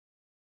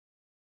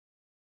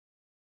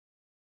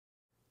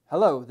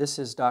Hello, this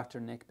is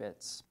Dr. Nick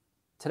Bitts.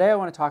 Today I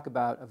want to talk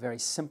about a very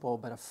simple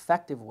but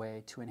effective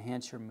way to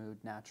enhance your mood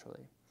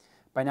naturally.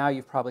 By now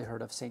you've probably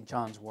heard of St.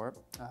 John's wort,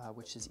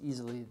 which is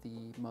easily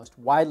the most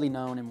widely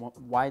known and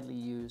widely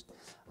used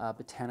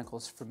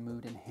botanicals for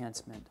mood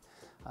enhancement.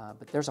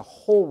 But there's a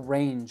whole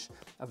range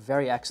of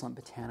very excellent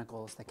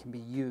botanicals that can be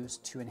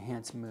used to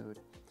enhance mood.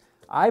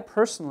 I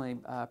personally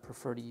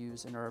prefer to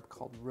use an herb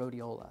called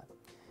rhodiola.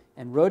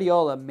 And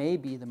rhodiola may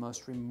be the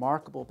most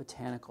remarkable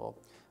botanical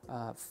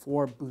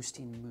for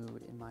boosting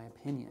mood, in my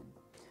opinion.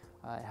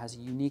 It has a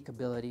unique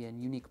ability and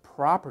unique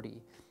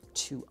property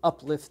to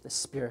uplift the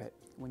spirit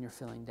when you're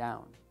feeling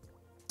down.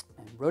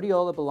 And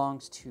rhodiola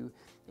belongs to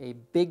a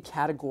big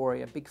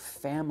category, a big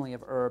family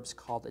of herbs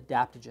called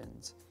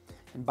adaptogens.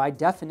 And by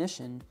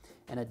definition,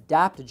 an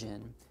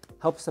adaptogen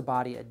helps the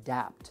body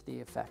adapt to the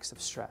effects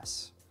of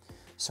stress.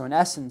 So in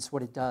essence,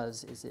 what it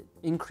does is it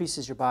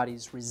increases your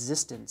body's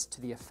resistance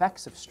to the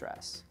effects of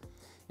stress.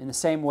 In the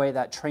same way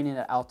that training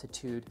at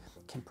altitude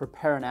can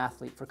prepare an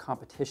athlete for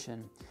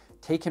competition,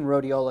 taking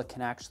rhodiola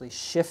can actually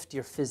shift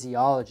your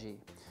physiology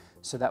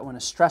so that when a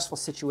stressful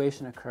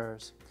situation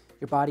occurs,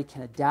 your body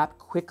can adapt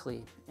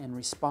quickly and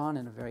respond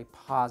in a very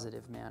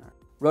positive manner.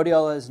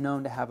 Rhodiola is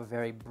known to have a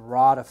very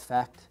broad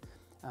effect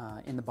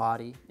in the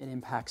body. It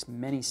impacts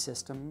many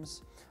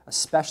systems,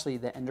 especially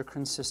the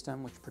endocrine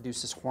system, which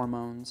produces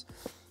hormones,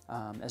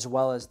 as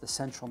well as the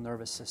central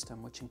nervous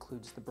system, which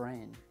includes the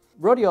brain.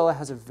 Rhodiola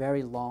has a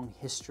very long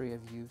history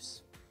of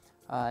use.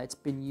 It's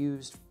been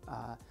used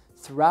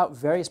throughout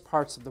various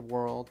parts of the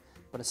world,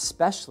 but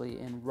especially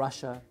in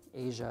Russia,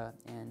 Asia,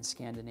 and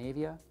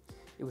Scandinavia.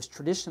 It was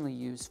traditionally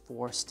used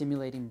for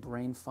stimulating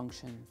brain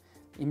function,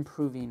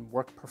 improving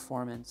work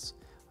performance,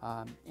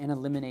 and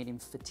eliminating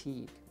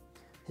fatigue.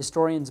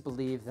 Historians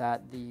believe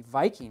that the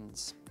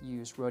Vikings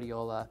used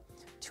rhodiola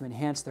to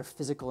enhance their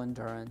physical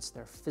endurance,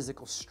 their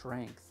physical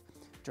strength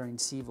during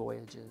sea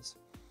voyages.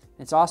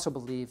 It's also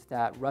believed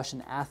that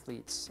Russian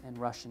athletes and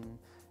Russian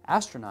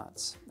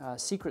astronauts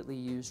secretly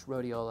used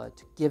rhodiola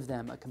to give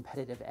them a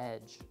competitive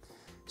edge.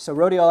 So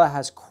rhodiola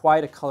has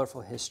quite a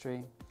colorful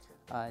history.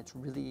 It's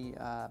really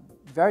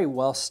very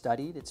well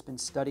studied. It's been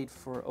studied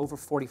for over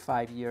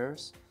 45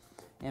 years.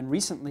 And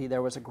recently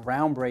there was a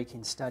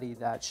groundbreaking study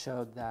that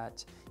showed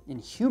that in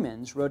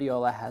humans,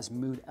 rhodiola has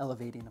mood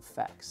elevating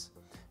effects.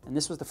 And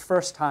this was the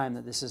first time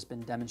that this has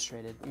been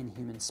demonstrated in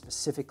humans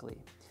specifically.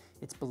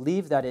 It's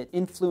believed that it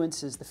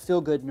influences the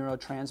feel-good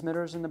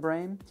neurotransmitters in the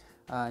brain,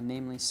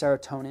 namely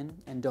serotonin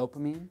and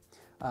dopamine,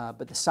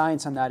 but the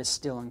science on that is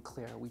still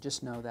unclear. We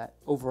just know that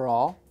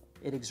overall,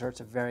 it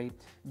exerts a very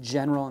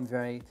general and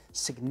very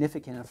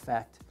significant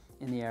effect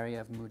in the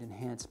area of mood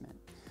enhancement.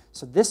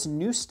 So this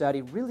new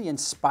study really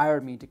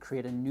inspired me to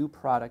create a new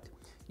product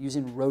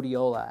using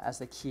rhodiola as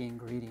the key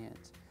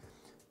ingredient.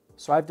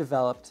 So I've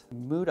developed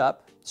Mood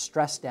Up,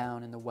 Stress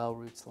Down in the Well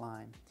Roots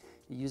line.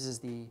 It uses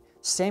the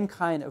same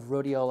kind of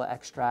rhodiola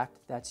extract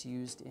that's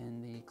used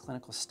in the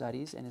clinical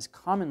studies and is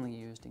commonly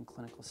used in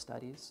clinical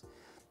studies.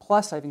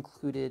 Plus I've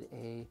included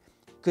a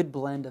good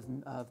blend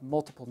of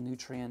multiple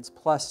nutrients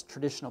plus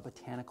traditional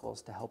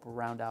botanicals to help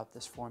round out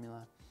this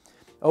formula.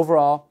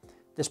 Overall,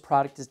 this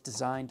product is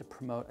designed to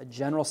promote a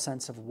general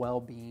sense of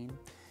well-being.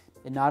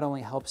 It not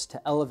only helps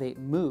to elevate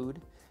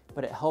mood,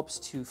 but it helps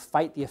to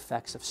fight the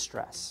effects of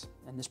stress.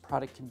 And this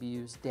product can be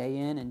used day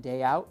in and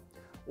day out,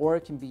 or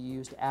it can be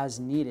used as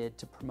needed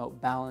to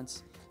promote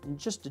balance and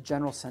just a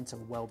general sense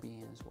of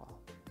well-being as well.